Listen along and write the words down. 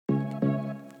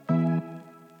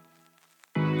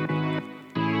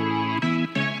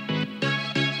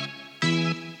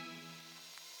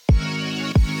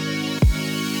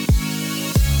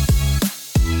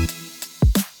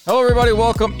Hello, everybody.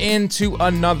 Welcome into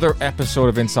another episode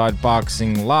of Inside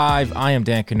Boxing Live. I am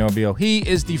Dan Canobio. He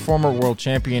is the former world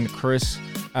champion, Chris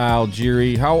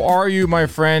Algieri. How are you, my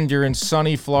friend? You're in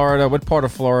sunny Florida. What part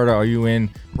of Florida are you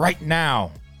in right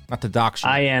now? Not the dock.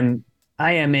 I am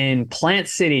in Plant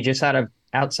City, just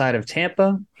outside of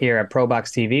Tampa, here at Pro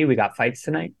Box TV. We got fights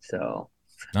tonight, so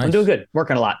nice. I'm doing good.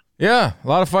 Working a lot. Yeah, a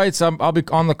lot of fights. I'll be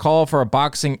on the call for a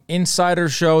Boxing Insider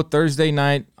show Thursday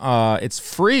night. It's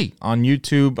free on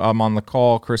YouTube. I'm on the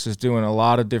call. Chris is doing a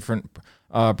lot of different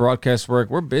broadcast work.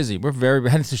 We're busy. We're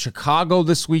heading to Chicago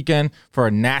this weekend for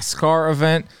a NASCAR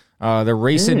event. They're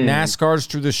racing NASCARs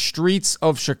through the streets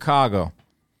of Chicago.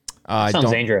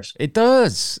 Sounds dangerous. It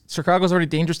does. Chicago's already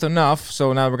dangerous enough,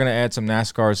 so now we're going to add some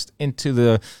NASCARs into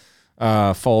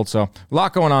the fold. So a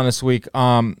lot going on this week.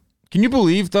 Can you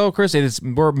believe, though, Chris,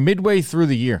 we're midway through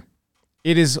the year.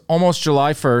 It is almost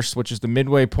July 1st, which is the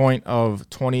midway point of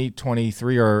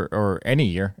 2023 or any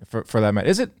year, for that matter.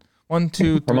 Is it? 1,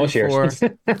 2, 3, 4, 5,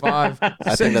 6?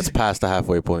 I think that's past the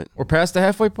halfway point. We're past the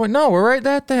halfway point? No, we're right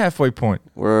at the halfway point.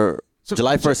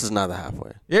 July 1st is not the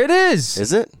halfway. It is.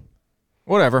 Is it?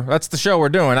 Whatever. That's the show we're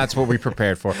doing. That's what we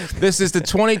prepared for. This is the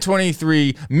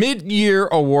 2023 Mid-Year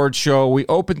Award Show. We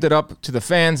opened it up to the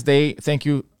fans. Thank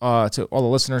you to all the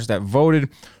listeners that voted.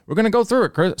 We're going to go through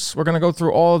it, Chris. We're going to go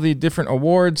through all the different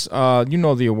awards. You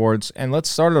know the awards. And let's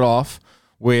start it off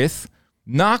with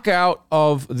Knockout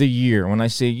of the Year. When I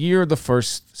say year, the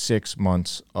first 6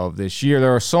 months of this year.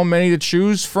 There are so many to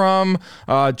choose from.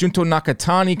 Junto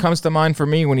Nakatani comes to mind for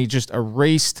me when he just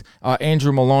erased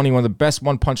Andrew Maloney, one of the best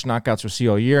one-punch knockouts we've seen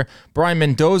all year. Brian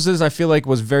Mendoza's, I feel like,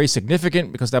 was very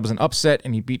significant because that was an upset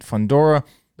and he beat Fundora.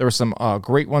 There were some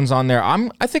great ones on there. I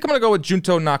think I'm going to go with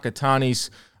Junto Nakatani's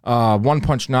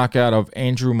one-punch knockout of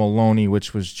Andrew Maloney,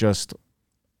 which was just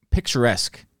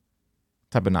picturesque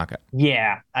type of knockout.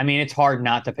 Yeah, I mean, it's hard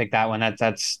not to pick that one.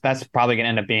 That's probably going to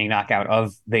end up being knockout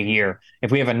of the year.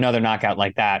 If we have another knockout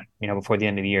like that, before the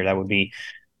end of the year, that would be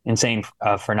insane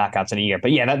for knockouts in a year.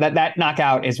 But yeah, that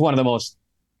knockout is one of the most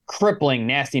crippling,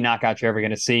 nasty knockouts you're ever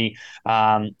going to see.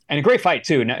 And a great fight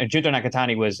too. Junto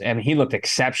Nakatani he looked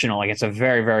exceptional against a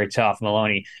very, very tough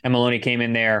Maloney, and Maloney came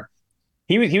in there.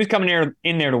 He was coming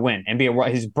in there to win and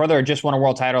his brother had just won a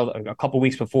world title a couple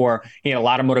weeks before. He had a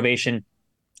lot of motivation.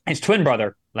 His twin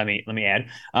brother, let me add,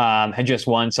 had just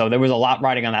won. So there was a lot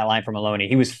riding on that line for Maloney.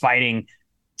 He was fighting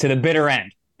to the bitter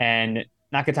end. And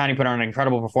Nakatani put on an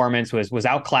incredible performance, was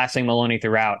outclassing Maloney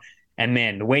throughout. And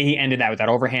man, the way he ended that with that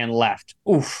overhand left,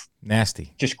 oof.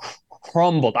 Nasty. Just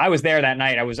crumbled. I was there that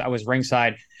night. I was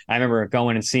ringside. I remember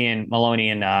going and seeing Maloney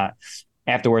and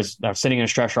afterwards sitting in a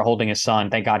stretcher holding his son.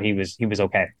 Thank God he was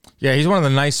okay. Yeah, he's one of the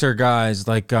nicer guys.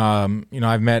 Like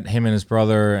I've met him and his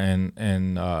brother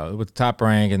and with Top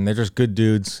Rank, and they're just good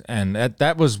dudes. And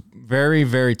that was very,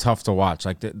 very tough to watch.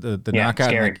 Like the knockout,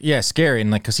 scary. Scary.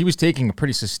 And because he was taking a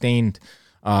pretty sustained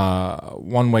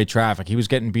one-way traffic. He was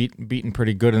getting beaten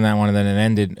pretty good in that one, and then it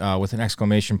ended with an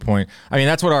exclamation point. I mean,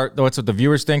 that's what the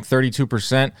viewers think.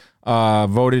 32%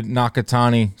 voted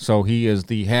Nakatani, so he is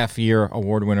the half-year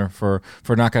award winner for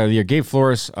Knockout of the Year. Gabe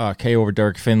Flores, KO over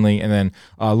Derek Finley, and then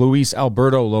Luis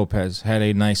Alberto Lopez had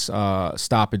a nice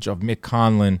stoppage of Mick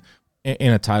Conlon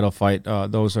in a title fight.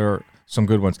 Those are some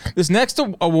good ones. This next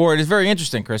award is very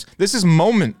interesting, Chris. This is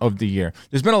Moment of the Year.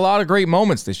 There's been a lot of great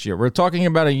moments this year. We're talking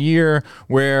about a year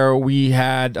where we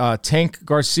had Tank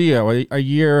Garcia, a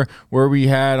year where we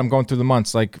had, I'm going through the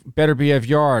months, like Beterbiev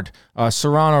Yard,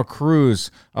 Serrano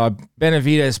Cruz,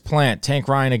 Benavidez Plant, Tank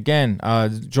Ryan again,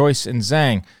 Joyce and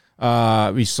Zhang.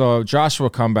 We saw Joshua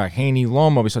come back, Haney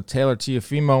Loma. We saw Taylor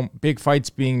Teofimo. Big fights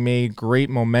being made, great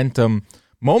momentum.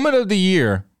 Moment of the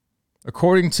Year,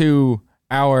 according to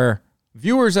our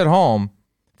viewers at home,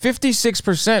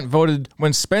 56% voted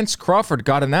when Spence Crawford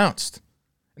got announced.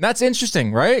 And that's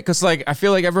interesting, right? Because I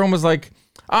feel like everyone was like,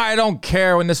 I don't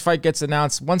care when this fight gets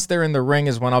announced. Once they're in the ring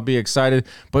is when I'll be excited.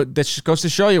 But that just goes to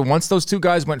show you, once those two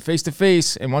guys went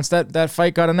face-to-face and once that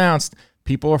fight got announced,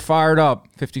 people are fired up,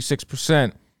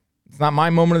 56%. It's not my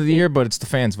moment of the year, but it's the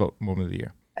fans' vote moment of the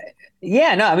year.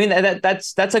 Yeah, no, I mean,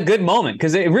 that's a good moment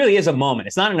because it really is a moment.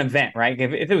 It's not an event, right?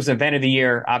 If it was event of the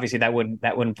year, obviously that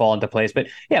wouldn't fall into place. But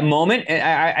yeah, moment.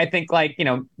 I think the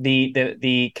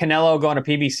Canelo going to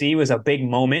PBC was a big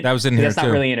moment. That was in here That's too.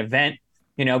 Not really an event,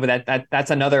 but that's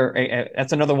another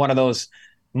one of those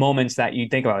moments that you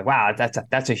think about. Wow,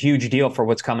 that's a huge deal for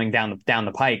what's coming down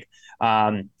the pike.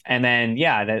 And then,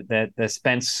 the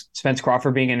Spence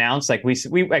Crawford being announced, like we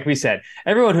said,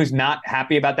 everyone who's not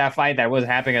happy about that fight, that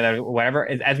wasn't happening or whatever,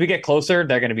 as we get closer,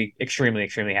 they're going to be extremely,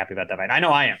 extremely happy about that fight. I know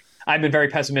I am. I've been very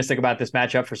pessimistic about this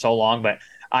matchup for so long, but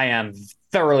I am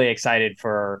thoroughly excited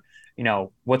for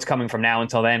what's coming from now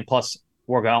until then. Plus,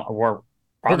 we're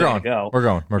probably going to go. We're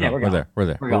going. We're there.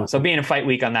 We're going. So being a fight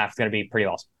week on that's going to be pretty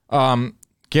awesome.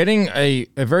 Getting a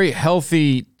very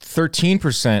healthy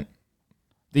 13%,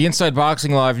 the Inside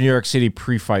Boxing Live New York City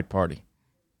pre-fight party.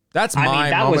 That's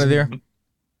my moment of the year.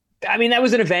 I mean, that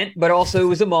was an event, but also it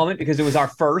was a moment because it was our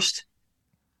first.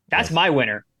 That's my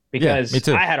winner because me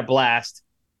too. I had a blast.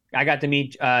 I got to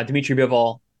meet Dimitri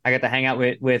Bivol. I got to hang out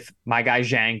with my guy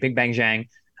Zhang, Big Bang Zhang.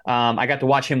 I got to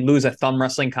watch him lose a thumb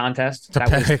wrestling contest. That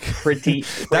was pretty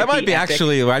that might be epic.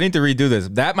 Actually, I need to redo this.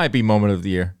 That might be moment of the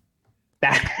year.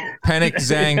 Panic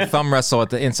Zhang thumb wrestle at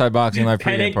the Inside Boxing Live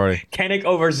pregame party. Panic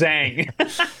over Zhang.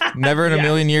 Never in a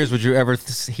million years would you ever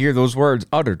hear those words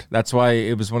uttered. That's why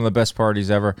it was one of the best parties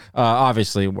ever.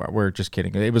 Obviously, we're just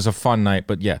kidding. It was a fun night,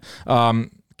 but yeah.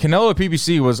 Canelo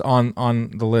PBC was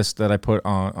on the list that I put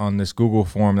on this Google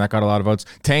form. That got a lot of votes.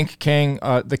 Tank King,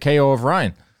 the KO of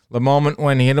Ryan. The moment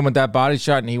when he hit him with that body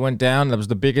shot and he went down, that was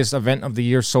the biggest event of the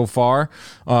year so far,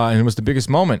 and it was the biggest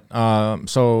moment.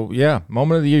 So, yeah,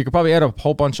 moment of the year. You could probably add a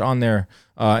whole bunch on there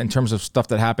in terms of stuff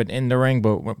that happened in the ring,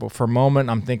 but for a moment,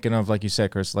 I'm thinking of, like you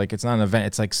said, Chris, like it's not an event.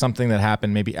 It's like something that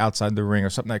happened maybe outside the ring or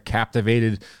something that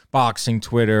captivated boxing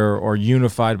Twitter or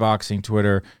unified boxing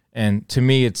Twitter. And to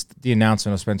me, it's the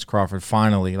announcement of Spence Crawford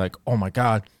finally, like, oh, my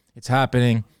God, it's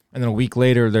happening. And then a week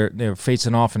later, they're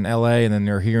facing off in L.A., and then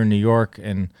they're here in New York.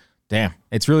 And, damn,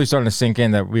 it's really starting to sink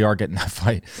in that we are getting that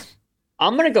fight.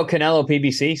 I'm going to go Canelo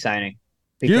PBC signing.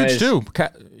 Huge, too.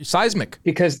 Seismic.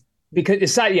 Because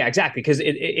it's, yeah, exactly. Because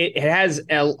it has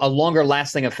a longer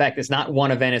lasting effect. It's not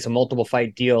one event. It's a multiple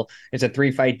fight deal. It's a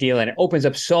 3-fight deal. And it opens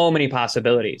up so many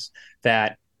possibilities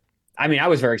that, I mean, I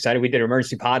was very excited. We did an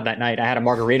emergency pod that night. I had a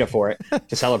margarita for it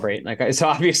to celebrate. So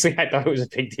obviously I thought it was a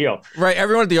big deal. Right.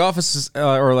 Everyone at the office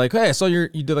are like, hey, I saw you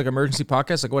did like emergency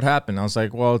podcast. Like, what happened? I was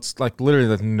like, well, it's like literally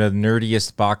the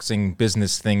nerdiest boxing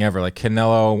business thing ever. Like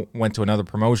Canelo went to another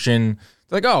promotion.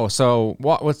 They're like, oh, so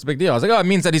what's the big deal? I was like, oh, it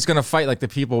means that he's going to fight like the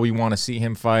people we want to see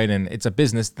him fight. And it's a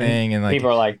business thing. And like,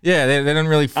 people are like, yeah, they didn't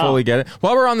really fully get it.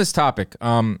 While we're on this topic,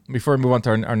 before we move on to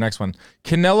our next one,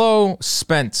 Canelo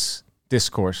Spence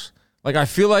discourse. Like, I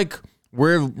feel like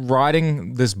we're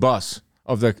riding this bus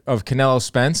of Canelo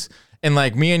Spence, and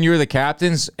like me and you are the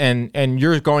captains, and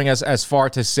you're going as far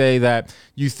to say that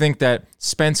you think that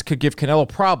Spence could give Canelo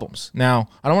problems. Now,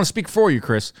 I don't want to speak for you,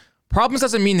 Chris. Problems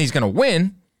doesn't mean he's going to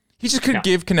win. He just could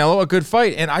give Canelo a good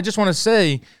fight, and I just want to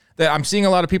say that I'm seeing a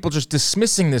lot of people just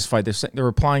dismissing this fight. They're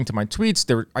replying to my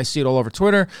tweets. I see it all over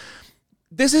Twitter.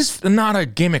 This is not a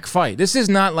gimmick fight. This is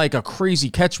not like a crazy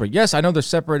catchweight. Yes, I know they're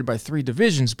separated by 3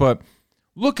 divisions, but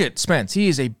look at Spence. He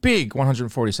is a big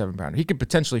 147-pounder. He could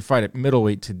potentially fight at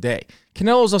middleweight today.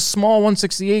 Canelo's a small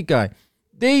 168 guy.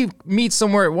 They meet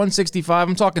somewhere at 165.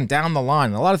 I'm talking down the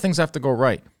line. A lot of things have to go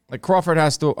right. Like Crawford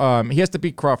has to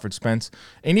beat Crawford, Spence.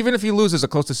 And even if he loses a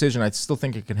close decision, I still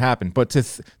think it can happen. But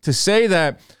to say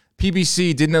that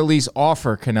PBC didn't at least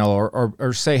offer Canelo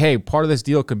or say, hey, part of this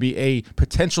deal could be a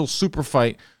potential super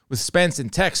fight with Spence in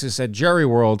Texas at Jerry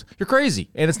World, you're crazy.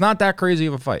 And it's not that crazy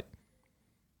of a fight.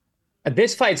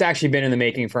 This fight's actually been in the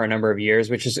making for a number of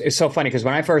years, which is so funny because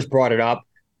when I first brought it up,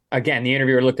 again, the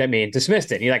interviewer looked at me and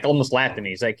dismissed it. He like almost laughed at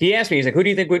me. He asked me, he's like, who do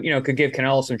you think would, could give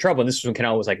Canelo some trouble? And this was when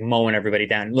Canelo was like mowing everybody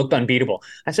down. It looked unbeatable.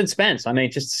 I said Spence. I mean,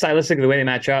 just stylistically the way they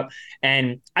match up.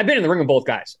 And I've been in the ring with both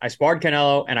guys. I sparred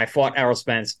Canelo and I fought Errol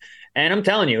Spence. And I'm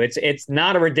telling you, it's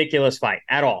not a ridiculous fight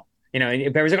at all.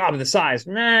 Everybody's like, oh, but the size.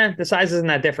 Nah, the size isn't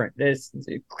that different.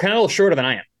 Canelo's shorter than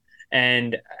I am.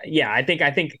 And yeah, I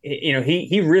think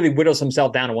he really whittles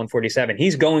himself down to 147.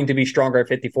 He's going to be stronger at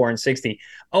 54 and 60.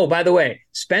 Oh, by the way,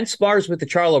 Spence spars with the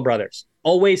Charlo brothers.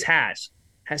 Always has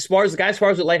spars. The guy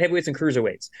spars with light heavyweights and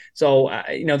cruiserweights. So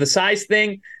the size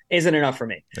thing isn't enough for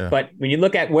me. Yeah. But when you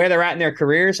look at where they're at in their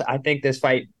careers, I think this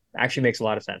fight actually makes a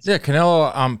lot of sense. Yeah,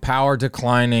 Canelo, power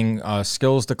declining,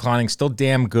 skills declining, still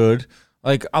damn good.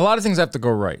 Like a lot of things have to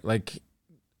go right. Like.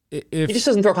 He just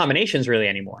doesn't throw combinations really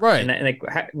anymore, right? And like,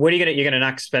 what are you're gonna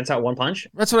knock Spence out one punch?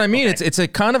 That's what I mean. Okay. It's a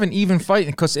kind of an even fight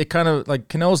because it kind of like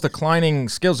Canelo's declining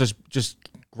skills, just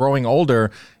growing older,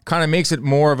 kind of makes it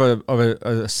more of a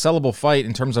sellable fight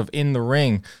in terms of in the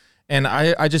ring. And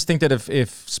I just think that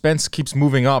if Spence keeps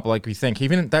moving up like we think,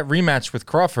 even that rematch with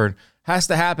Crawford has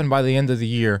to happen by the end of the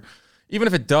year. Even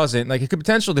if it doesn't, like it could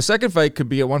potentially, the second fight could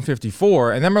be at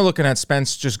 154, and then we're looking at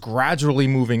Spence just gradually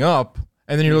moving up.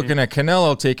 And then you're looking at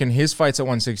Canelo taking his fights at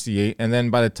 168. And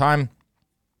then by the time,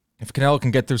 if Canelo can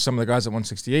get through some of the guys at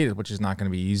 168, which is not going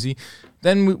to be easy,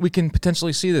 then we can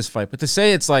potentially see this fight. But to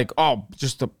say it's like,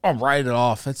 write it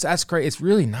off. That's great. It's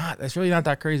really not. That's really not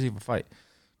that crazy of a fight.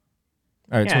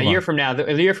 All right, let's Yeah, a move year on. from now,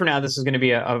 a year from now, this is going to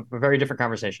be a very different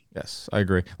conversation. Yes, I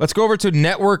agree. Let's go over to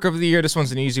Network of the Year. This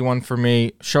one's an easy one for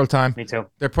me. Showtime. Me too.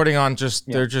 They're putting on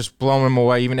they're just blowing them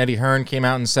away. Even Eddie Hearn came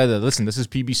out and said that, listen, this is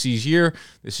PBC's year.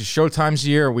 This is Showtime's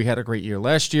year. We had a great year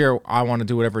last year. I want to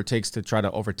do whatever it takes to try to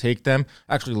overtake them.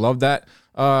 I actually love that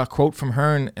quote from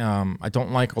Hearn. I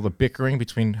don't like all the bickering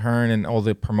between Hearn and all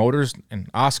the promoters and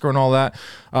Oscar and all that.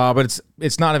 But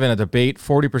it's not even a debate.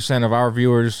 40% of our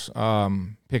viewers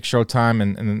pick Showtime,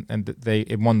 and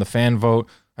it won the fan vote.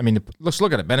 I mean, let's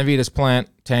look at it. Benavidez Plant,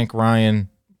 Tank Ryan,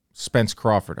 Spence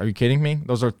Crawford. Are you kidding me?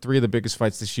 Those are three of the biggest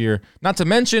fights this year. Not to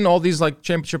mention all these like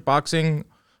championship boxing,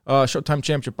 Showtime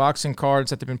championship boxing cards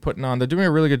that they've been putting on. They're doing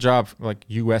a really good job for like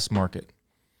U.S. market.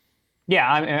 Yeah,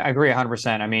 I agree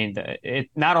 100%. I mean, it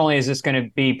not only is this going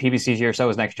to be PBC's year, so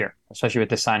is next year, especially with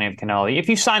the signing of Canelo. If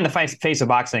you sign the face of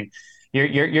boxing,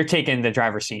 you're taking the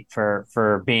driver's seat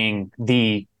for being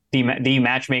the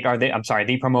matchmaker,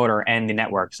 the promoter and the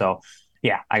network. So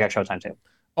yeah, I got Showtime too.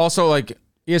 Also, like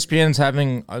ESPN's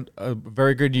having a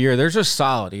very good year. They're just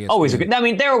solid. ESPN. Always a good. I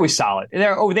mean, they're always solid. They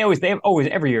always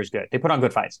every year is good. They put on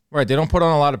good fights. Right. They don't put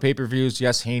on a lot of pay-per-views.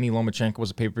 Yes, Haney Lomachenko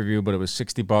was a pay-per-view, but it was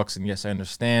 $60. And yes, I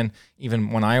understand. Even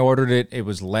when I ordered it, it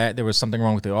was there was something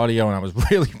wrong with the audio, and I was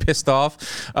really pissed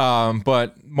off.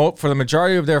 But for the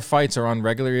majority of their fights are on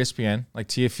regular ESPN. Like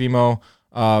Teofimo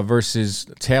versus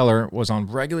Taylor was on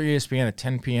regular ESPN at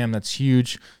 10 p.m. That's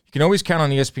huge. You can always count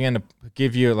on ESPN to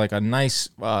give you like a nice,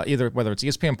 either whether it's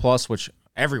ESPN Plus, which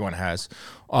everyone has.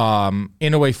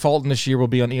 Inoue Fulton this year will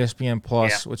be on ESPN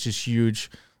Plus, which is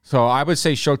huge. So I would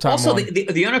say Showtime. Also,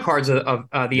 the undercards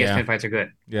of the ESPN fights are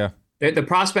good. Yeah. The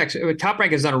prospects, Top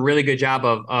Rank has done a really good job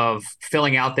of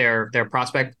filling out their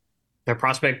prospect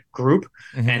group,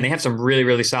 and they have some really,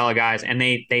 really solid guys, and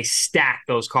they stack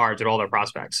those cards at all their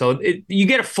prospects. So you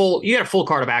get a full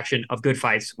card of action of good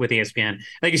fights with ESPN.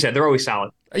 Like you said, they're always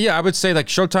solid. Yeah, I would say like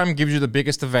Showtime gives you the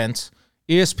biggest events.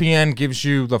 ESPN gives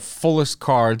you the fullest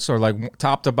cards, or like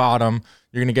top to bottom.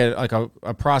 You're gonna get like a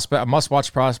prospect, a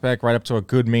must-watch prospect, right up to a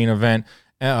good main event.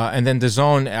 And then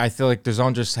DAZN, I feel like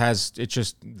DAZN just has it's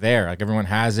just there. Like everyone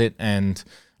has it, and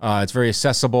it's very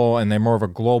accessible, and they're more of a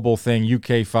global thing.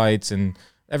 UK fights, and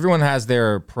everyone has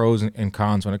their pros and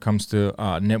cons when it comes to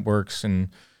networks and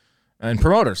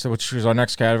promoters, which is our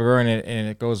next category, and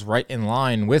it goes right in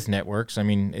line with networks. I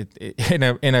mean, in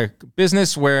a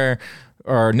business where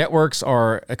our networks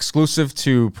are exclusive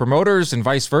to promoters and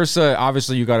vice versa,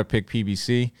 obviously you got to pick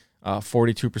PBC.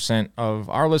 42% of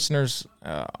our listeners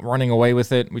running away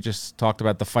with it. We just talked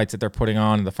about the fights that they're putting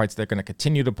on and the fights they're going to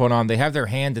continue to put on. They have their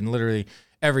hand in literally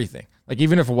everything. Like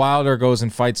even if Wilder goes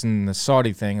and fights in the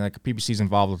Saudi thing, like PBC's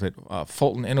involved with it.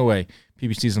 Fulton Inoue,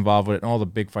 PBC's involved with it, and all the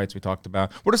big fights we talked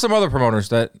about. What are some other promoters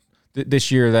that this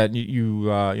year that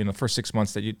you first 6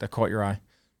 months that caught your eye?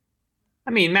 I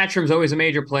mean, Matchroom's always a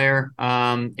major player.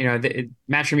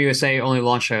 Matchroom USA only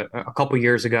launched a couple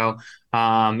years ago.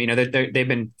 They've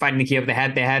been fighting the Kiev. They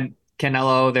had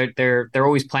Canelo. They're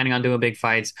always planning on doing big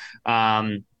fights.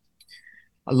 I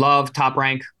love Top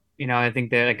Rank. I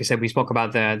think that, like I said, we spoke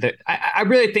about I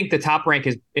really think the Top Rank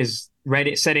is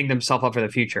ready, setting themselves up for the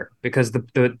future, because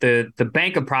the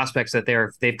bank of prospects that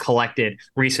they've collected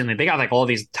recently, they got like all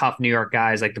these tough New York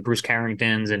guys like the Bruce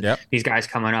Carringtons and these guys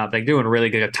coming up, like doing really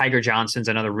good. Tiger Johnson's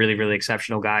another really, really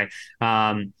exceptional guy.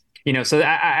 So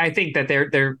I think that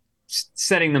they're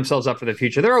setting themselves up for the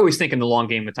future. They're always thinking the long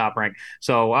game with Top Rank.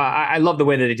 So I love the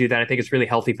way that they do that. I think it's really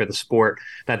healthy for the sport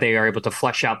that they are able to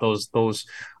flesh out those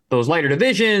lighter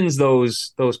divisions,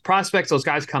 those prospects, those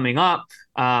guys coming up,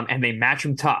 and they match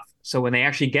them tough. So when they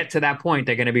actually get to that point,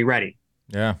 they're going to be ready.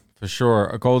 Yeah, for sure.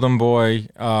 A Golden Boy,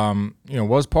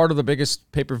 was part of the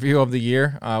biggest pay-per-view of the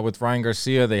year with Ryan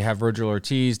Garcia. They have Virgil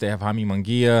Ortiz. They have Jaime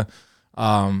Munguia.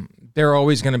 They're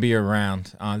always going to be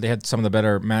around. They had some of the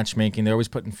better matchmaking. They're always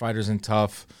putting fighters in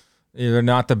tough. They're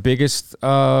not the biggest,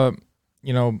 promotional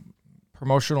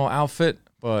outfit,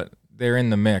 but they're in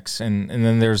the mix. And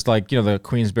then there's like, the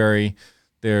Queensberry,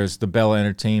 there's the Bella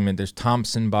Entertainment, there's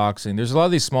Thompson Boxing. There's a lot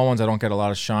of these small ones that don't get a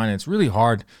lot of shine. And it's really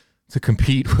hard to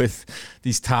compete with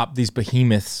these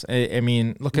behemoths. I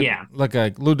mean, look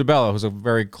at Lou DiBella, who's a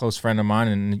very close friend of mine,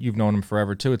 and you've known him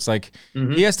forever too. It's like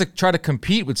he has to try to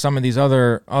compete with some of these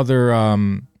other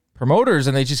promoters,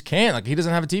 and they just can't. Like he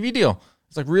doesn't have a TV deal.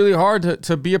 It's like really hard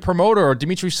to be a promoter. Or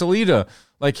Dimitri Salita,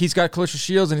 like he's got Clarissa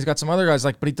Shields and he's got some other guys,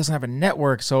 but he doesn't have a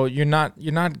network, so you're not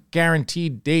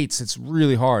guaranteed dates. It's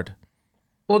really hard.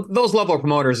 Well, those level of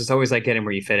promoters, it's always like getting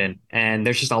where you fit in, and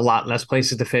there's just a lot less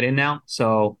places to fit in now.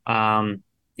 So,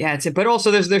 it's it. But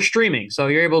also, there's streaming, so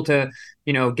you're able to,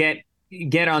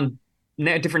 get on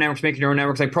different networks making their own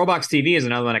networks. Like ProBox TV is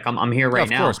another one. Like I'm here right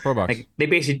now. Of course, ProBox. Like they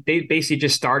basically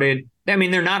just started. I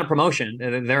mean, they're not a promotion;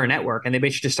 they're a network, and they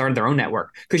basically just started their own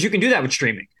network because you can do that with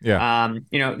streaming. Yeah.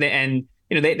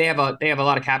 They have a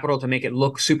lot of capital to make it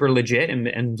look super legit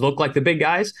and look like the big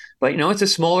guys, but it's a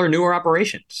smaller, newer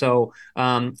operation. So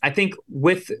I think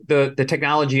with the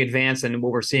technology advance and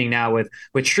what we're seeing now with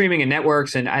streaming and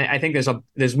networks, and I think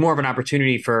there's more of an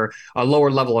opportunity for a lower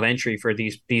level of entry for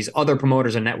these other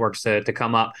promoters and networks to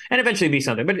come up and eventually be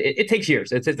something. But it takes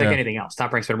years. It's like anything else.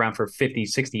 Top Rank's been around for 50,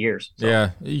 60 years. So.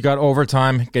 Yeah, you got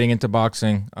Overtime getting into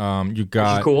boxing. You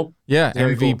got which is cool. Yeah,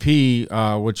 Very MVP,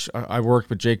 cool. Which I worked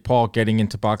with Jake Paul getting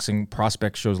into boxing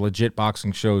prospect shows, legit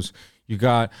boxing shows. You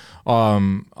got a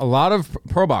lot of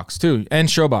pro box too, and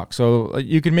showbox. So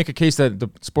you can make a case that the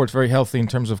sport's very healthy in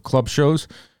terms of club shows,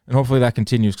 and hopefully that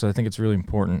continues because I think it's really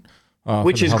important.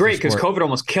 Which is great because COVID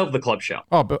almost killed the club show.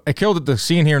 Oh, but it killed the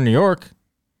scene here in New York.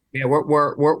 Yeah,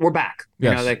 we're back.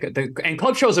 Yes. And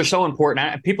club shows are so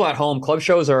important. People at home, club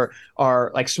shows are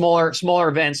like smaller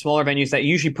events, smaller venues that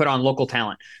usually put on local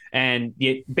talent, and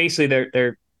basically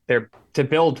they're to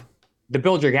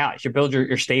build your guys, you build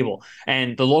your stable,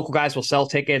 and the local guys will sell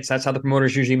tickets. That's how the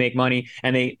promoters usually make money,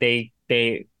 and they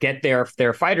get their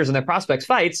fighters and their prospects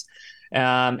fights.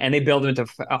 And they build them into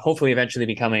hopefully eventually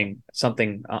becoming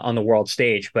something on the world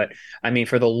stage. But I mean,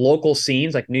 for the local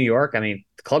scenes like New York, I mean,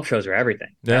 the club shows are everything.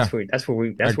 Yeah. That's where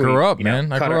we. I grew up,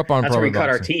 man. I grew up on Broadway. That's where we cut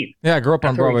our boxing. teeth. Yeah, I grew up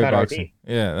on Broadway boxing.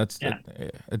 Yeah,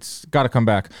 it's got to come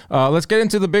back. Let's get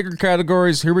into the bigger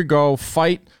categories. Here we go.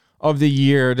 Fight of the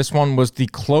year. This one was the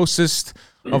closest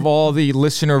of all the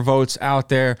listener votes out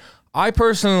there. I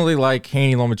personally like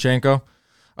Haney Lomachenko.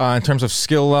 In terms of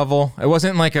skill level, it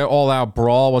wasn't like an all-out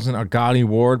brawl, it wasn't a Gotti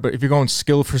Ward, but if you're going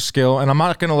skill for skill, and I'm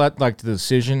not going to let like the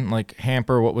decision like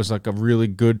hamper what was like a really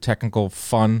good technical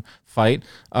fun fight.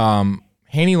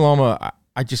 Haney Loma,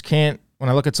 I just can't. When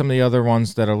I look at some of the other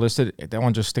ones that are listed, that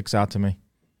one just sticks out to me.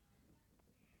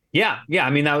 Yeah. I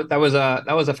mean, that was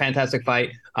a fantastic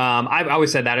fight. I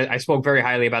always said that I spoke very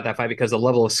highly about that fight because the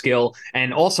level of skill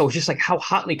and also just like how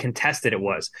hotly contested it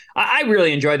was. I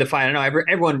really enjoyed the fight. I know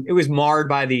everyone. It was marred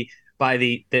by the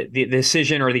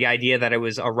decision or the idea that it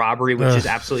was a robbery, which is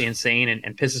absolutely insane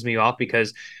and pisses me off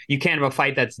because you can't have a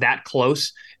fight that's that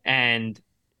close and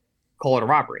call it a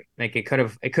robbery. Like it could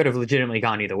have legitimately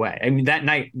gone either way. I mean, that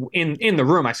night in the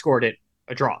room, I scored it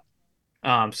a draw.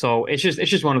 So it's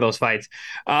just one of those fights.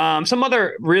 Some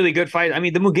other really good fights. I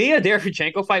mean, the Munguia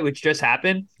Derevyanchenko fight, which just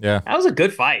happened. Yeah, that was a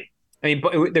good fight. I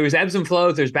mean, there was ebbs and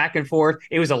flows. There's back and forth.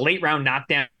 It was a late round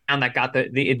knockdown that got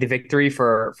the victory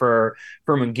for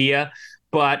Munguia.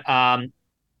 But trying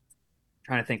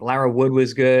to think, Lara Wood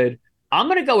was good. I'm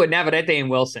gonna go with Navarrete and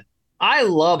Wilson. I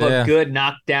love a good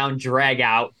knockdown, drag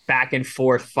out, back and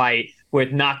forth fight with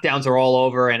knockdowns are all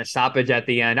over and a stoppage at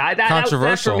the end. Controversial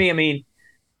that for me. I mean.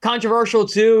 Controversial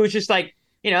too. It's just like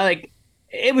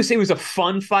it was a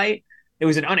fun fight. It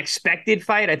was an unexpected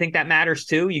fight. I think that matters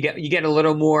too. You get a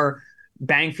little more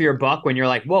bang for your buck when you're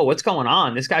like, whoa, what's going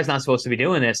on? This guy's not supposed to be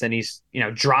doing this, and he's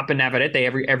dropping Navarrete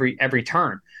every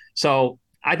turn. So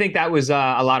I think that was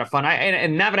a lot of fun.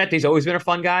 And Navarrete's always been a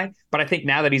fun guy, but I think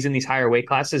now that he's in these higher weight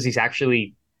classes, he's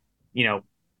actually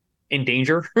in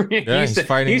danger. He used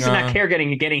to not care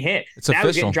getting hit. It's now official.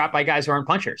 He's getting dropped by guys who aren't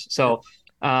punchers. So.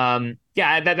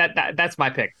 That's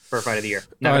my pick for fight of the year.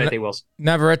 Navarrete Wilson.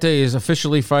 Navarrete is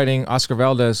officially fighting Oscar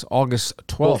Valdez August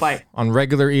 12th on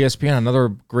regular ESPN. Another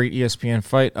great ESPN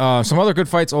fight. Some other good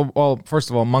fights. Well,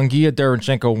 first of all, Munguia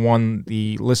Derevyanchenko won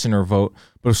the listener vote,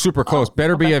 but it was super close.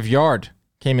 Beterbiev Yard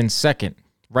came in second,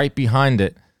 right behind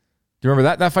it. Do you remember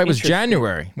that? That fight was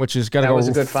January, which is got to go was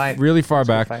a good fight. Really far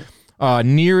back.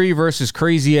 Neary versus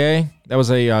Crazy A. That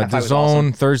was a DAZN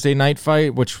awesome. Thursday night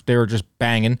fight, which they were just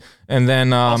banging. And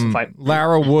then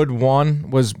Lara Wood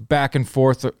won, was back and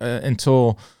forth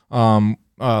until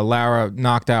Lara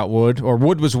knocked out Wood, or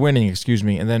Wood was winning, excuse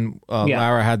me. And then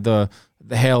Lara had the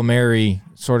Hail Mary,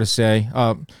 sort of say.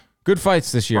 Good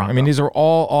fights this year. I mean, these are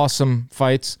all awesome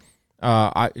fights.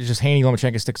 Just Haney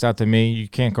Lomachenko sticks out to me. You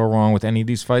can't go wrong with any of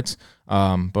these fights.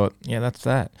 But yeah, that's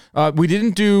that. We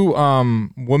didn't do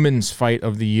women's fight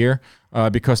of the year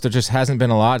because there just hasn't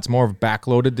been a lot. It's more of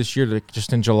backloaded this year.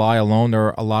 Just in July alone, there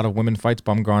are a lot of women fights.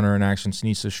 Bumgarner in action,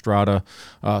 Sinisa Estrada,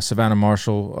 Savannah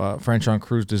Marshall, Franchon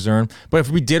Cruz DAZN. But if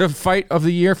we did a fight of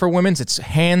the year for women's, it's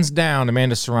hands down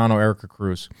Amanda Serrano, Erica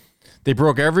Cruz. They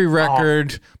broke every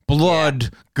record,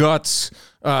 blood, guts,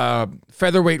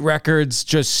 featherweight records,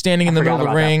 just standing in the middle of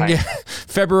the ring.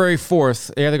 February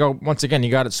 4th. Yeah, they go, once again, you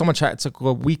got it so much. It's like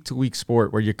a week-to-week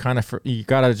sport where you got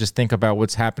to just think about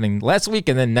what's happening last week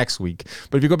and then next week.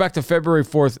 But if you go back to February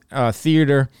 4th,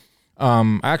 theater,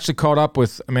 I actually caught up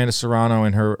with Amanda Serrano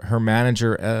and her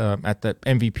manager at the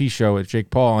MVP show at Jake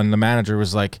Paul, and the manager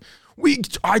was like,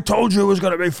 I told you it was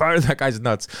going to be fight. That guy's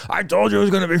nuts. I told you it was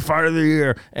going to be fight of the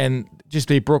year. And just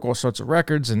they broke all sorts of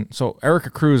records. And so Erica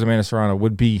Cruz, Amanda Serrano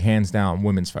would be hands down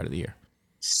women's fight of the year.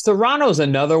 Serrano's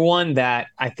another one that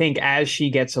I think as she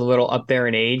gets a little up there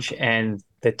in age and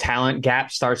the talent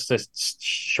gap starts to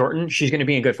shorten, she's going to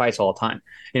be in good fights all the time.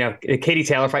 You know, the Katie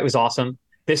Taylor fight was awesome.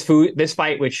 This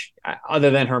fight, which other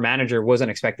than her manager,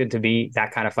 wasn't expected to be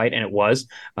that kind of fight, and it was.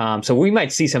 So we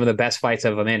might see some of the best fights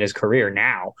of Amanda's career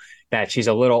now that she's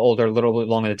a little older, a little bit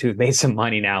long in the tooth, made some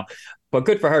money now. But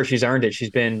good for her. She's earned it. She's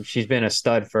been a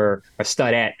studette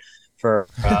for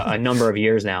a number of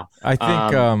years now. I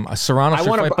think Serrano should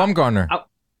fight Bumgarner.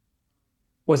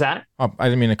 What's that? Oh, I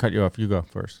didn't mean to cut you off. You go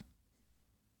first.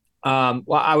 Well,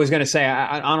 I was going to say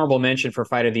an honorable mention for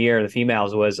fight of the year, the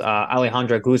females, was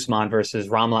Alejandra Guzman versus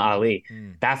Ramla Ali.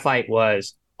 That fight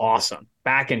was awesome.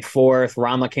 Back and forth.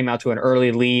 Ramla came out to an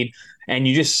early lead, and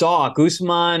you just saw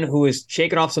Guzman, who was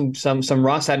shaking off some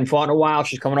rust, hadn't fought in a while.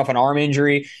 She's coming off an arm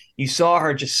injury. You saw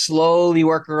her just slowly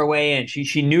working her way in.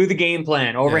 She knew the game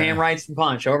plan. Overhand rights the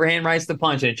punch. Overhand rights the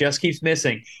punch, and it just keeps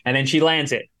missing. And then she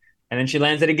lands it. And then she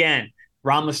lands it again.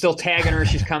 Ramla's still tagging her.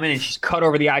 She's coming in. She's cut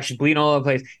over the eye. She's bleeding all over the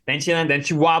place. Then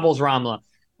she wobbles Ramla.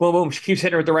 Boom, boom. She keeps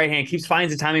hitting her with the right hand.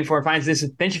 Finds the timing for it. Finds this.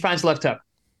 Then she finds the left hook,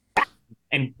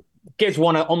 and gets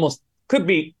could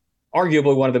be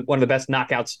arguably one of the best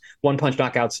knockouts, one punch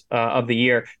knockouts of the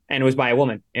year. And it was by a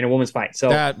woman in a woman's fight. So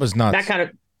that was nuts.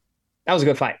 That was a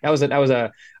good fight. And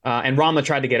Ramla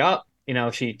tried to get up. You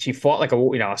know, she fought like a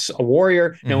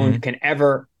warrior. No one can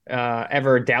ever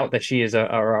doubt that she is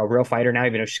a real fighter now,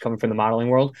 even though she's coming from the modeling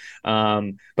world.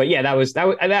 But yeah,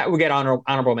 that would get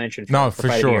honorable mention for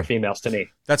fight of the year females to me.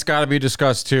 That's got to be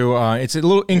discussed too. It's a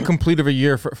little incomplete of a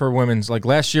year for women's. Like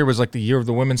last year was like the year of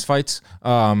the women's fights.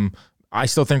 I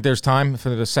still think there's time for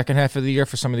the second half of the year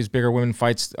for some of these bigger women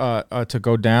fights to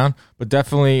go down, but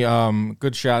definitely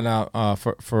good shout out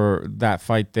for that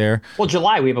fight there. Well,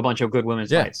 July we have a bunch of good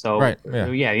women's fights, so right,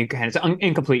 it's an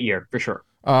incomplete year for sure.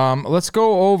 Let's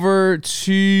go over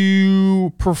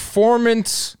to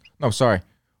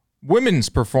women's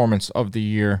performance of the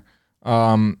year.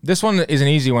 This one is an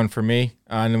easy one for me,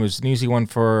 and it was an easy one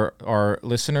for our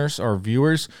listeners, our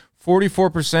viewers.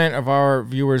 44% of our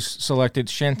viewers selected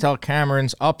Chantel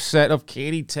Cameron's upset of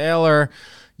Katie Taylor.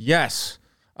 Yes.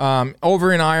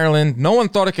 Over in Ireland, no one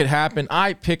thought it could happen.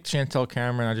 I picked Chantel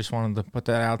Cameron. I just wanted to put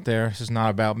that out there. This is not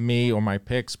about me or my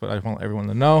picks, but I want everyone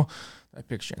to know. I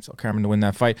picked Chantel Cameron to win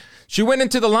that fight. She went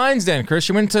into the lines then, Chris.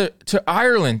 She went to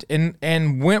Ireland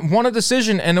and won a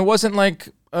decision, and it wasn't like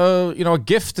a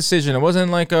gift decision. It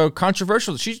wasn't like a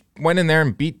controversial. She went in there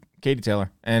and beat Katie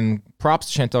Taylor. And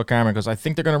props to Chantel Cameron, because I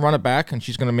think they're going to run it back, and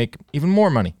she's going to make even more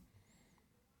money.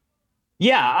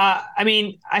 Yeah,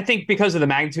 I think because of the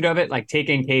magnitude of it, like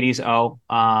taking Katie's being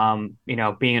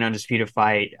an undisputed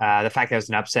fight, the fact that it was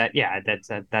an upset,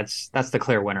 that's the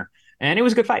clear winner, and it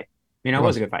was a good fight. It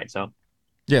was a good fight. So,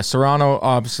 yeah, Serrano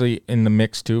obviously in the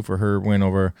mix too for her win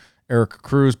over Erica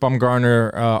Cruz.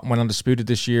 Bumgarner went undisputed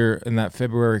this year in that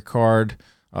February card.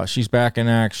 She's back in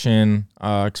action.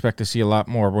 Expect to see a lot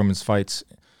more women's fights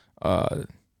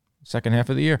second half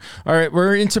of the year. All right,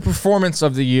 we're into performance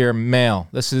of the year, male.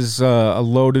 This is a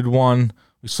loaded one.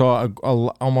 We saw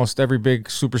almost every big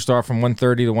superstar from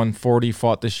 130 to 140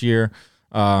 fought this year.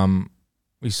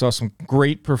 We saw some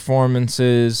great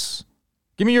performances.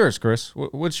 Give me yours, Chris.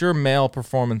 What's your male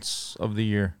performance of the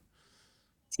year?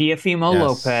 Teofimo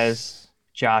Lopez,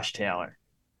 Josh Taylor.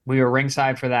 We were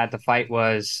ringside for that. The fight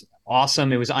was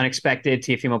awesome. It was unexpected.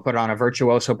 Teofimo put on a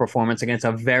virtuoso performance against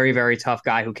a very, very tough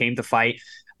guy who came to fight,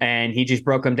 and he just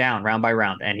broke him down round by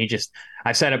round. And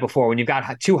I've said it before, when you've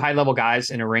got two high-level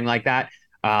guys in a ring like that,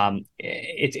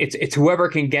 it's whoever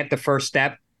can get the first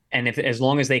step. And as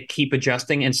long as they keep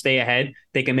adjusting and stay ahead,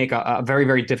 they can make a very,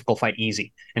 very difficult fight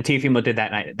easy. And Teofimo did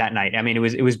that night. I mean,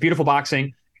 it was beautiful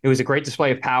boxing. It was a great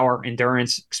display of power,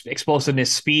 endurance, explosiveness,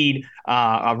 speed,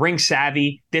 ring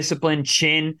savvy, discipline,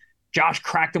 chin. Josh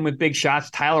cracked him with big shots.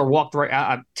 Tio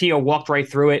walked right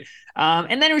through it.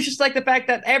 And then it was just like the fact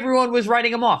that everyone was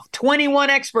writing him off. 21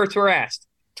 experts were asked.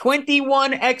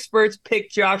 21 experts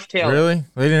picked Josh Taylor. Really?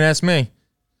 They didn't ask me.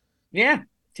 Yeah.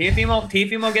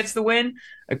 Teofimo gets the win,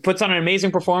 puts on an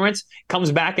amazing performance,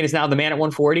 comes back and is now the man at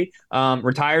 140,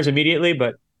 retires immediately,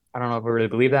 but I don't know if I really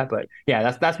believe that, but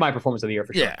yeah, that's my performance of the year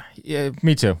for sure. Yeah,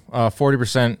 me too.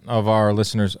 40% of our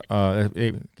listeners,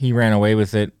 he ran away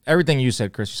with it. Everything you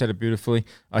said, Chris, you said it beautifully.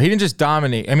 He didn't just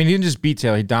dominate. I mean, he didn't just beat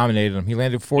Taylor. He dominated him. He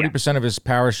landed 40% of his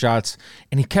power shots,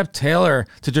 and he kept Taylor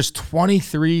to just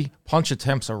 23 punch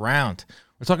attempts a round,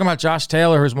 We're talking about Josh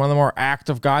Taylor, who's one of the more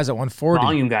active guys at 140.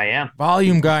 Volume guy, yeah.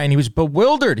 Volume guy, and he was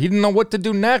bewildered. He didn't know what to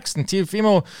do next. And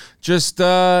Teofimo just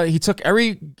he took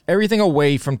everything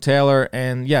away from Taylor.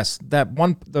 And yes,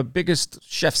 the biggest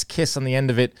chef's kiss on the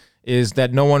end of it is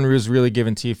that no one was really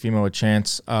giving Teofimo a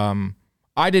chance.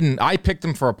 I picked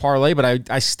him for a parlay, but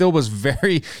I still was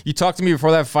very. You talked to me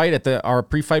before that fight at our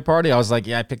pre-fight party. I was like,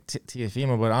 yeah, I picked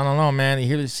Teofimo, but I don't know, man.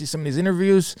 You see some of these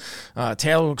interviews.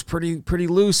 Taylor looks pretty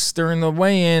loose during the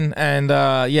weigh-in, and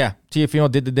yeah,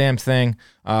 Teofimo did the damn thing.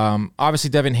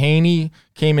 Obviously, Devin Haney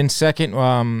came in second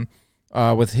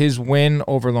with his win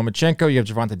over Lomachenko. You have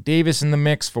Gervonta Davis in the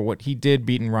mix for what he did,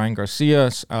 beating Ryan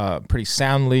Garcia pretty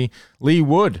soundly. Lee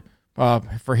Wood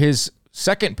for his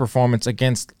second performance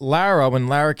against Lara when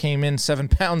Lara came in 7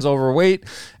 pounds overweight,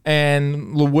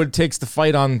 and Wood takes the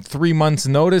fight on 3 months'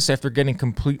 notice after getting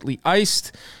completely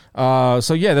iced.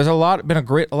 So yeah, there's a lot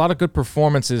of good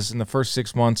performances in the first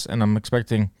 6 months, and I'm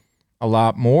expecting a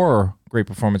lot more great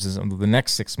performances in the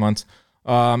next 6 months.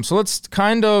 So let's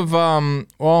kind of I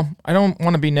don't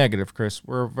want to be negative, Chris.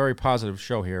 We're a very positive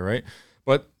show here, right?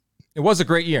 But it was a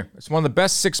great year. It's one of the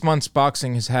best 6 months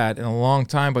boxing has had in a long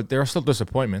time, but there are still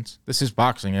disappointments. This is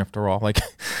boxing after all. Like,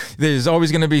 there's always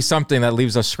going to be something that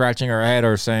leaves us scratching our head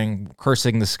or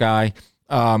cursing the sky.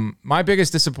 My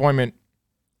biggest disappointment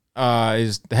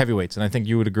is the heavyweights, and I think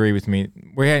you would agree with me.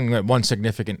 We had one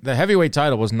significant. The heavyweight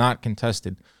title was not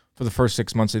contested for the first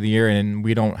 6 months of the year, and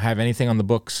we don't have anything on the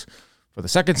books for the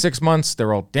second 6 months.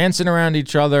 They're all dancing around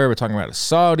each other. We're talking about a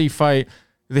Saudi fight.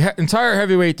 The entire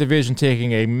heavyweight division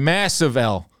taking a massive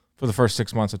L for the first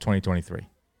 6 months of 2023.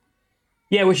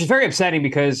 Yeah, which is very upsetting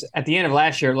because at the end of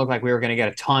last year, it looked like we were going to get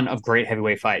a ton of great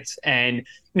heavyweight fights. And,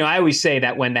 I always say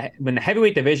that when the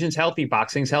heavyweight division's healthy,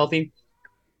 boxing's healthy.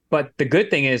 But the good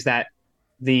thing is that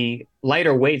the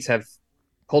lighter weights have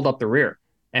pulled up the rear.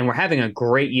 And we're having a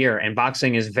great year. And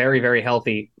boxing is very, very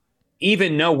healthy,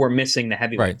 even though we're missing the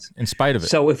heavyweights. Right, in spite of it.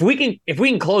 So if we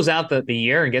can close out the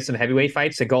year and get some heavyweight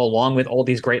fights to go along with all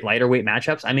these great lighter weight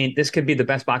matchups, I mean, this could be the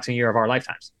best boxing year of our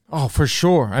lifetimes. Oh, for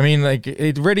sure. I mean, like,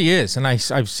 it really is. And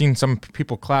I've seen some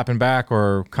people clapping back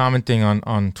or commenting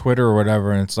on Twitter or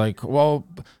whatever, and it's like, well,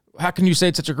 how can you say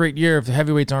it's such a great year if the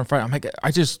heavyweights aren't fighting? I'm like,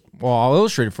 I'll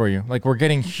illustrate it for you. Like, we're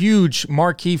getting huge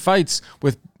marquee fights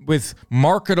with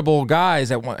marketable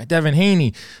guys at Devin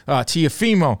Haney,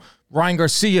 Teofimo, Ryan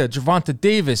Garcia, Gervonta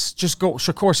Davis, just go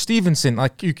Shakur Stevenson.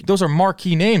 Those are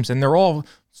marquee names, and they're all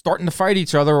starting to fight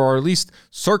each other, or at least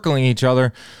circling each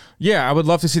other. Yeah, I would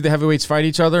love to see the heavyweights fight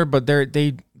each other, but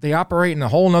they operate in a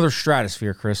whole nother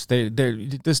stratosphere, Chris.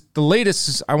 The latest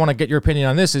is, I want to get your opinion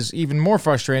on this, is even more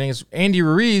frustrating, is Andy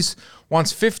Ruiz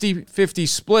wants 50-50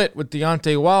 split with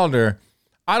Deontay Wilder.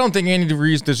 I don't think Andy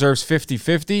Ruiz deserves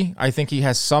 50-50. I think he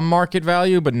has some market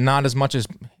value, but not as much as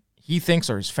he thinks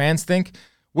or his fans think.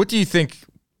 What do you think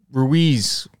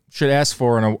Ruiz should ask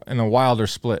for in a Wilder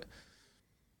split?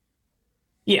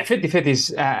 Yeah, 50-50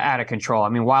 is out of control. I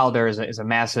mean, Wilder is a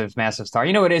massive, massive star.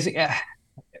 You know what it is?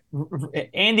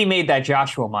 Andy made that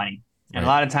Joshua money. And right.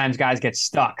 A lot of times guys get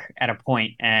stuck at a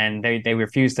point and they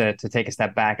refuse to take a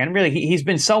step back. And really, he's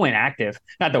been so inactive.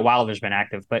 Not that Wilder's been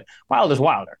active, but Wilder's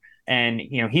Wilder. And,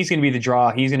 he's going to be the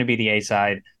draw. He's going to be the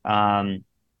A-side.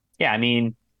 Yeah, I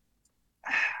mean,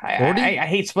 I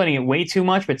hate splitting it way too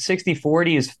much, but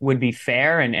 60-40 would be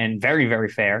fair and very, very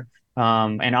fair.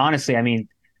 And honestly, I mean,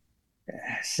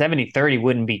 70-30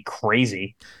 wouldn't be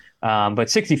crazy. But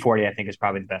 60-40, I think, is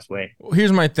probably the best way. Well,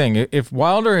 here's my thing. If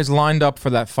Wilder is lined up for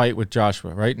that fight with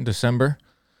Joshua, right, in December,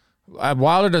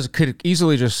 Wilder could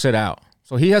easily just sit out.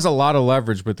 So he has a lot of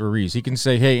leverage with Ruiz. He can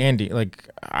say, hey, Andy, like,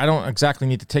 I don't exactly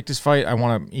need to take this fight. I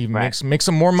want to even make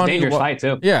some more money. It's a dangerous fight,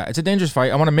 too. Yeah, it's a dangerous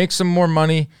fight. I want to make some more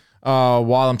money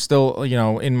while I'm still,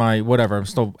 in my whatever. I'm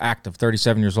still active,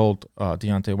 37 years old,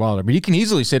 Deontay Wilder. But he can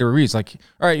easily say to Ruiz, like,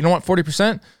 all right, you know what,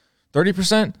 40%,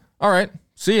 30%? All right,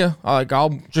 see ya.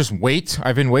 I'll just wait.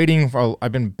 I've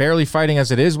been barely fighting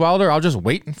as it is, Wilder. I'll just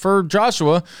wait for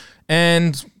Joshua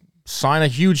and sign a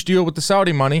huge deal with the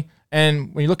Saudi money.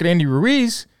 And when you look at Andy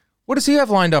Ruiz, what does he have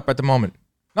lined up at the moment?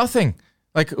 Nothing.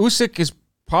 Like, Usyk is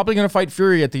probably going to fight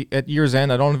Fury at year's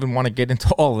end. I don't even want to get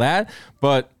into all that.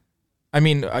 But, I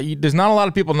mean, there's not a lot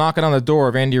of people knocking on the door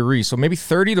of Andy Ruiz. So maybe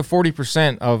 30 to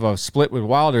 40% of a split with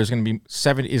Wilder is going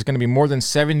to be more than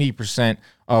 70%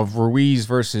 of Ruiz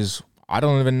versus, I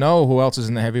don't even know who else is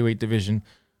in the heavyweight division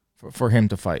for him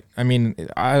to fight. I mean,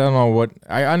 I don't know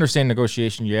I understand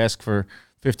negotiation. You ask for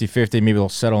 50-50, maybe they'll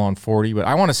settle on 40, but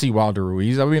I want to see Wilder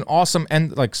Ruiz. That would be an awesome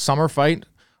summer fight,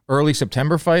 early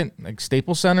September fight, like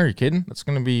Staples Center. Are you kidding? That's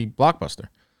going to be blockbuster.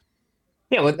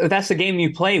 Yeah, well, that's the game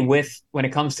you play with when it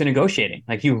comes to negotiating.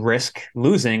 Like you risk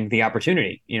losing the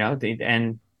opportunity,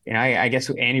 and I guess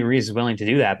Andy Ruiz is willing to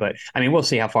do that, but I mean, we'll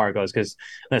see how far it goes. Because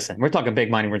listen, we're talking big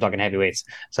money, we're talking heavyweights,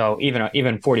 so even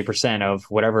 40% of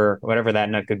whatever that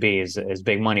nut could be is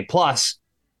big money plus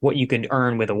what you can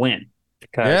earn with a win.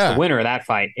 Because the winner of that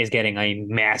fight is getting a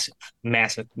massive,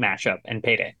 massive matchup and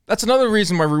payday. That's another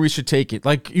reason why Ruiz should take it.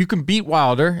 Like, you can beat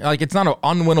Wilder. Like, it's not an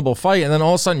unwinnable fight, and then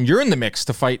all of a sudden you're in the mix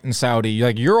to fight in Saudi.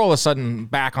 Like, you're all of a sudden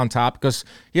back on top because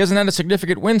he hasn't had a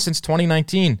significant win since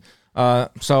 2019.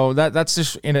 So that's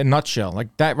just in a nutshell.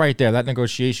 Like, that right there, that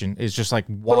negotiation is just like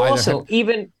why. But also,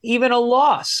 even a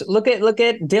loss. Look at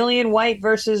Dillian White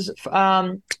versus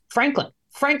Franklin.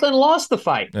 Franklin lost the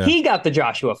fight. Yeah. He got the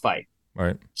Joshua fight.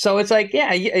 Right. So it's like,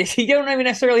 yeah, you don't even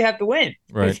necessarily have to win.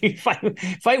 Right. If you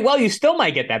fight well, you still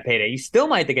might get that payday. You still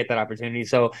might get that opportunity.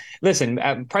 So listen,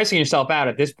 pricing yourself out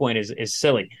at this point is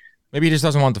silly. Maybe he just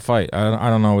doesn't want to fight. I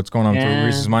don't know what's going on through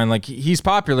Ruiz's mind. Like, he's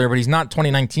popular, but he's not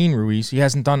 2019 Ruiz. He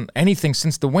hasn't done anything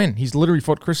since the win. He's literally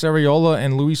fought Chris Arreola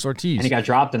and Luis Ortiz. And he got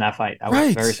dropped in that fight. That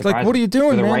was very surprising. Like, what are you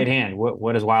doing, With man? the right hand.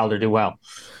 What does Wilder do well?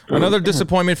 Another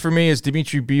disappointment for me is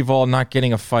Dimitri Bivol not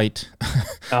getting a fight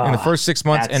in the first 6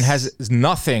 months and has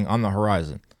nothing on the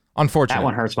horizon. Unfortunately. That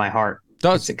one hurts my heart.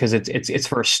 Does. Because it's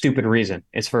for a stupid reason.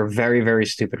 It's for a very, very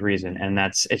stupid reason. And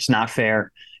it's not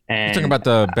fair. And you're talking about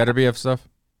the Beterbiev stuff?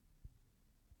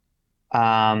 No,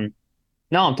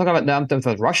 I'm talking about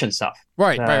the Russian stuff.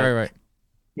 Right.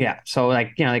 Yeah. So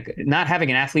like not having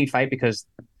an athlete fight because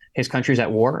his country's at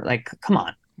war. Like, come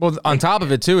on. Well, on top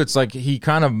of it too, it's like he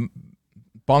kind of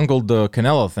bungled the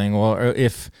Canelo thing. Well,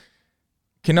 if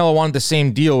Canelo wanted the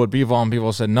same deal with Bivol and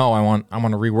Bivol said no, I want to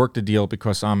rework the deal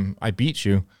because I beat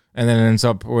you, and then it ends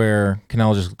up where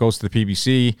Canelo just goes to the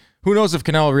PBC. Who knows if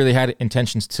Canelo really had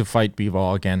intentions to fight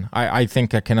Bivol again? I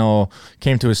think that Canelo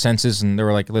came to his senses and they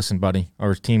were like, listen, buddy, or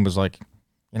his team was like,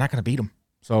 you're not going to beat him.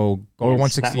 So go to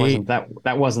 168.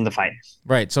 That wasn't the fight.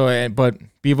 Right. So, but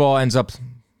Bivol ends up,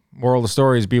 moral of the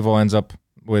story is Bivol ends up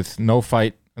with no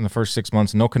fight in the first 6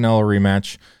 months, no Canelo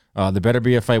rematch. The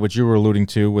Beterbiev fight, which you were alluding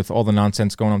to with all the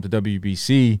nonsense going on to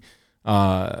WBC.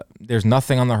 There's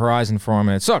nothing on the horizon for him,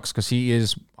 and it sucks because he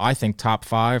is, I think, top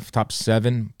 5, top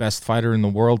 7 best fighter in the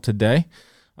world today.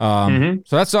 So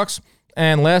that sucks.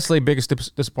 And lastly, biggest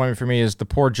disappointment for me is the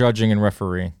poor judging and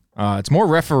refereeing. It's more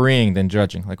refereeing than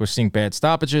judging. Like, we're seeing bad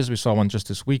stoppages. We saw one just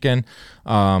this weekend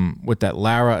with that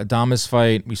Lara Adames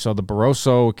fight. We saw the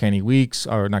Barroso,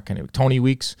 Tony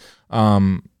Weeks.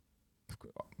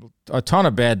 A ton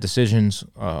of bad decisions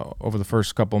over the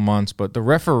first couple months, but the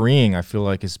refereeing, I feel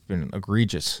like, has been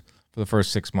egregious for the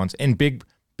first 6 months in big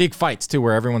fights too,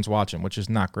 where everyone's watching, which is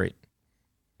not great.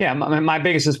 Yeah, my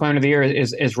biggest disappointment of the year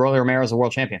is Rolly Romero as a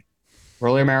world champion.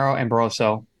 Rolly Romero and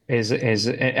Barroso is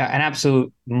an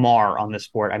absolute mar on this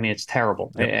sport. I mean, it's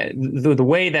terrible. Yep. The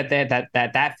way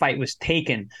that fight was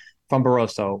taken from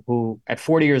Barroso, who at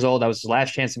 40 years old, that was his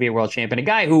last chance to be a world champion, a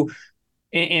guy who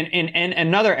in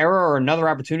another era or another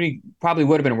opportunity probably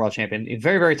would have been a world champion. A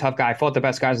very, very tough guy, fought the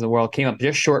best guys in the world, came up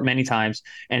just short many times,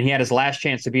 and he had his last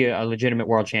chance to be a legitimate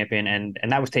world champion, and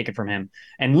that was taken from him.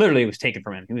 And literally it was taken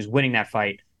from him. He was winning that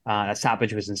fight. That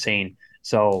stoppage was insane.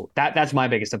 So that's my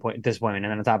biggest disappointment.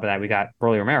 And then on top of that, we got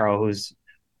Rolly Romero, who's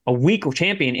a weak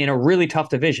champion in a really tough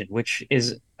division, which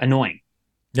is annoying.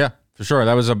 Yeah, for sure.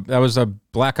 That was a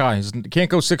black eye. You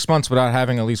can't go 6 months without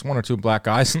having at least 1 or 2 black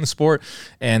eyes in the sport.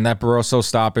 And that Barroso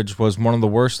stoppage was one of the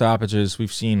worst stoppages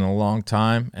we've seen in a long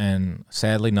time. And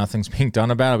sadly, nothing's being done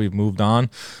about it. We've moved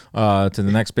on to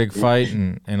the next big fight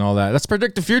and all that. Let's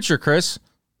predict the future, Chris.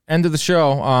 End of the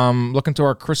show. Looking to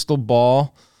our crystal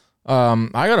ball.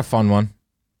 I got a fun one.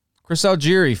 Chris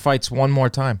Algieri fights one more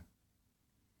time.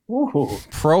 Ooh.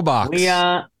 Pro box. We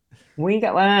got.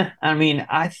 I mean,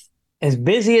 as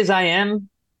busy as I am,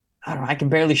 I don't know. I can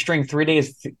barely string 3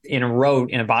 days in a row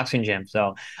in a boxing gym.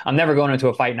 So I'm never going into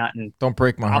a fight not in don't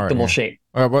break my heart, optimal shape.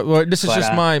 All right, well, this is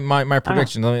just my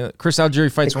prediction. Chris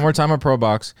Algieri fights one more time on Pro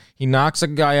Box. He knocks a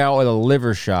guy out with a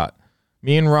liver shot.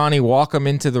 Me and Ronnie walk him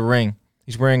into the ring.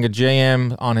 He's wearing a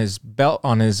JM on his belt,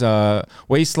 on his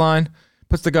waistline.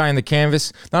 Puts the guy in the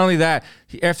canvas. Not only that,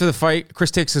 after the fight,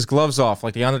 Chris takes his gloves off,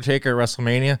 like the Undertaker at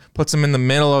WrestleMania, puts him in the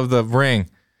middle of the ring.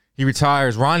 He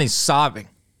retires. Ronnie's sobbing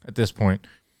at this point.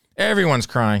 Everyone's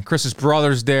crying. Chris's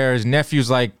brother's there. His nephew's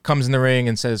comes in the ring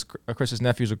and says, Chris's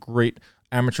nephew's a great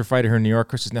amateur fighter here in New York.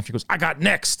 Chris's nephew goes, I got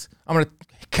next. I'm going to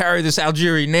carry this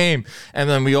Algieri name. And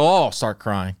then we all start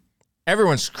crying.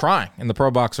 Everyone's crying in the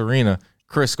Pro Box arena.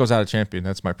 Chris goes out a champion.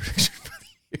 That's my prediction for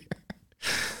the year.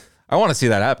 I want to see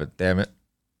that happen. Damn it.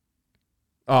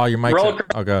 Oh, your mic's up.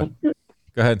 Oh, God. Go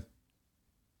ahead.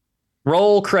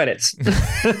 Roll credits.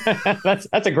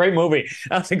 That's a great movie.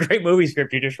 That's a great movie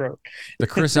script you just wrote. The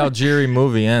Chris Algieri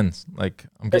movie ends. Like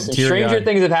I'm getting Listen, teary-eyed. stranger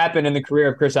things have happened in the career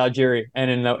of Chris Algieri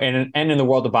and in the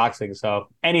world of boxing. So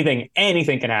anything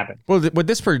can happen. Well, with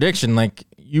this prediction, like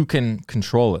you can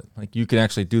control it. Like you can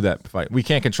actually do that fight. We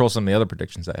can't control some of the other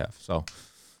predictions I have. So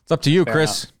it's up to you, Fair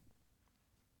Chris. enough.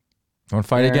 You want to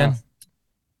fight Fair again? enough.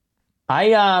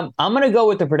 I'm gonna go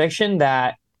with the prediction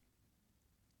that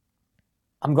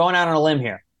I'm going out on a limb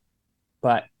here,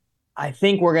 but I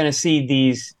think we're gonna see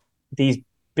these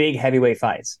big heavyweight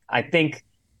fights. I think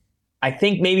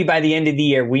maybe by the end of the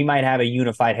year we might have a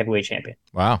unified heavyweight champion.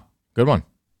 Wow, good one.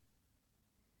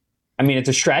 I mean, it's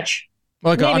a stretch.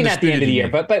 Well, like Maybe not the end of the year,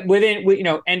 undisputed, but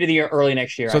within end of the year, early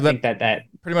next year. So I think that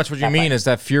pretty much what you that mean fight. is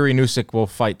that Fury and Usyk will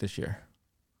fight this year.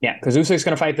 yeah, because Usyk's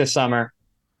going to fight this summer.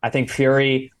 I think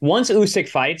Fury once Usyk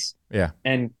fights, Yeah.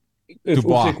 and if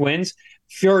Dubois. Usyk wins,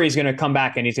 Fury's going to come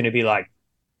back and he's going to be like,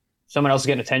 someone else is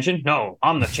getting attention. No,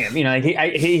 I'm the champ. You know,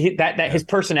 like his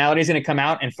personality is going to come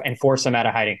out and force him out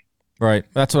of hiding. Right.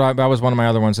 That's what that was one of my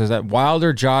other ones. Is that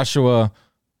Wilder, Joshua,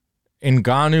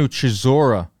 Ngannou,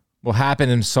 Chisora will happen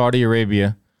in Saudi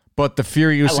Arabia, but the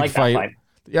Fury I Usyk like that fight. fight.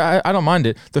 Yeah, I don't mind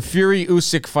it. The Fury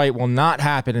Usyk fight will not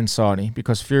happen in Saudi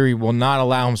because Fury will not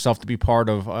allow himself to be part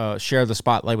of share the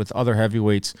spotlight with other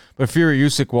heavyweights. But Fury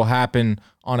Usyk will happen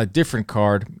on a different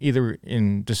card, either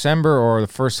in December or the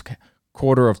first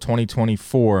quarter of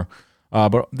 2024.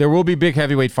 But there will be big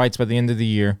heavyweight fights by the end of the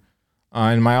year.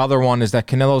 And my other one is that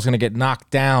Canelo's going to get knocked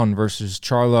down versus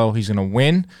Charlo. He's going to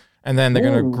win, and then they're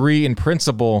going to agree in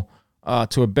principle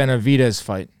to a Benavidez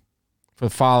fight for the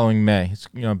following May. It's,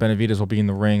 Benavidez will be in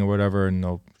the ring or whatever, and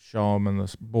they'll show him on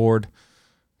the board.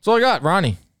 That's all I got.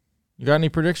 Ronnie, you got any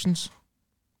predictions?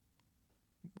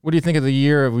 What do you think of the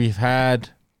year we've had?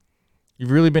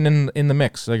 You've really been in the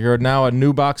mix. Like you're now a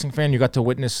new boxing fan. You got to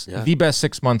witness the best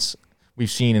 6 months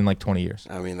we've seen in like 20 years.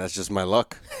 I mean, that's just my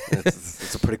luck.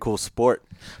 It's a pretty cool sport.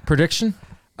 Prediction?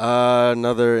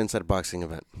 Another Inside Boxing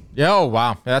event. Yeah. Oh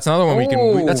wow, that's another one we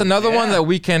can. That's another one that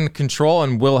we can control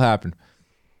and will happen.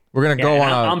 We're gonna go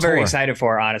on a I'm very tour. excited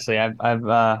for it, honestly.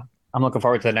 I'm looking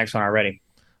forward to the next one already.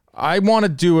 I want to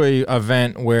do a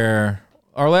event where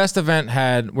our last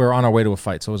event we're on our way to a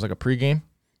fight, so it was like a pregame.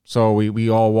 So we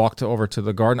all walked over to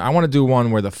the garden. I want to do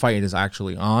one where the fight is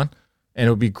actually on, and it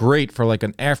would be great for like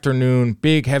an afternoon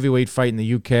big heavyweight fight in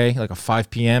the UK, like a 5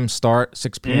 p.m. start,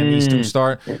 6 p.m. Eastern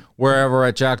start, wherever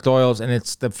at Jack Doyle's, and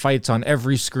it's the fights on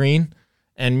every screen,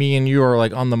 and me and you are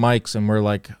like on the mics, and we're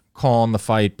like calling the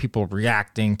fight, people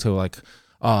reacting to like,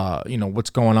 what's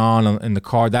going on in the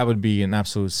card. That would be an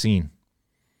absolute scene.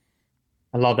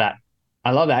 I love that.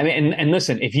 I mean, and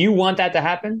listen, if you want that to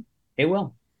happen, it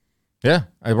will. Yeah,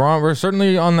 we're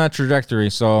certainly on that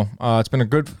trajectory. So it's been a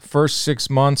good first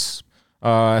 6 months.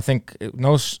 I think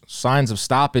no signs of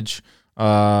stoppage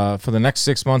for the next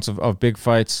 6 months of big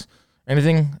fights.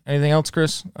 Anything else,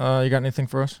 Chris? You got anything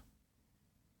for us?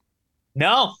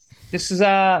 No, this is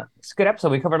it's a good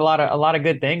episode. We covered a lot of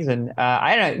good things, and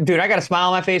I got a smile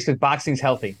on my face because boxing's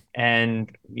healthy,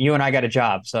 and you and I got a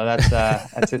job, so that's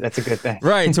a good thing.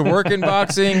 Right, to work in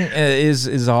boxing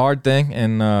is a hard thing,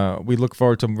 and we look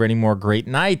forward to many more great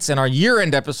nights. And our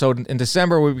year-end episode in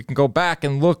December, where we can go back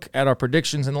and look at our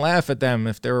predictions and laugh at them.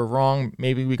 If they were wrong,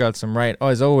 maybe we got some right.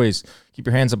 As always, keep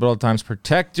your hands up at all times.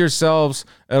 Protect yourselves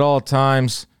at all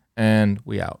times, and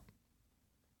we out.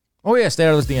 Oh yeah, stay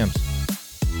out of those DMs.